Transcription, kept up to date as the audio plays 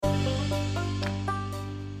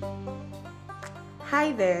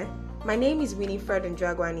Hi there, my name is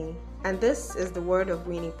Wini and this is the Word of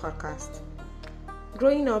Wini podcast.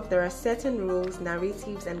 Growing up, there are certain rules,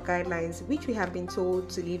 narratives, and guidelines which we have been told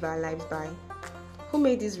to live our lives by. Who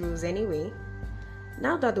made these rules anyway?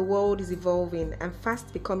 Now that the world is evolving and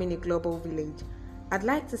fast becoming a global village, I'd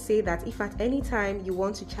like to say that if at any time you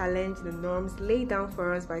want to challenge the norms laid down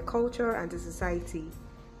for us by culture and the society,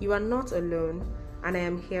 you are not alone, and I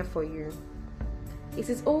am here for you. It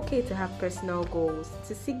is okay to have personal goals,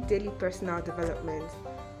 to seek daily personal development,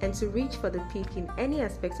 and to reach for the peak in any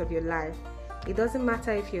aspect of your life. It doesn't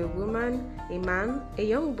matter if you're a woman, a man, a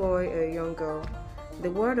young boy, or a young girl. The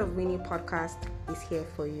Word of Winnie podcast is here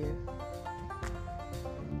for you.